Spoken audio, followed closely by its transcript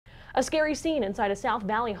A scary scene inside a South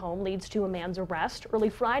Valley home leads to a man's arrest. Early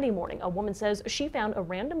Friday morning, a woman says she found a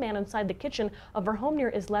random man inside the kitchen of her home near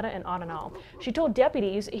Isleta and Adenal. She told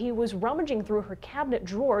deputies he was rummaging through her cabinet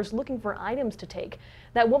drawers looking for items to take.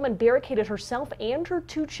 That woman barricaded herself and her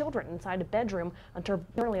 2 children inside a bedroom until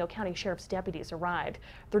Bernalillo County Sheriff's deputies arrived.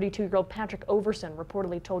 32-year-old Patrick Overson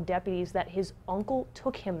reportedly told deputies that his uncle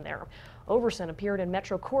took him there. Overson appeared in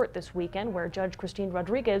Metro Court this weekend, where Judge Christine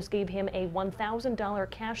Rodriguez gave him a $1,000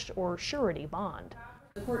 cash or surety bond.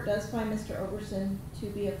 The court does find Mr. Overson to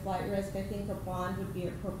be a flight risk. I think a bond would be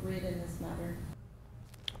appropriate in this matter.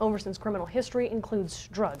 Overson's criminal history includes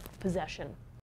drug possession.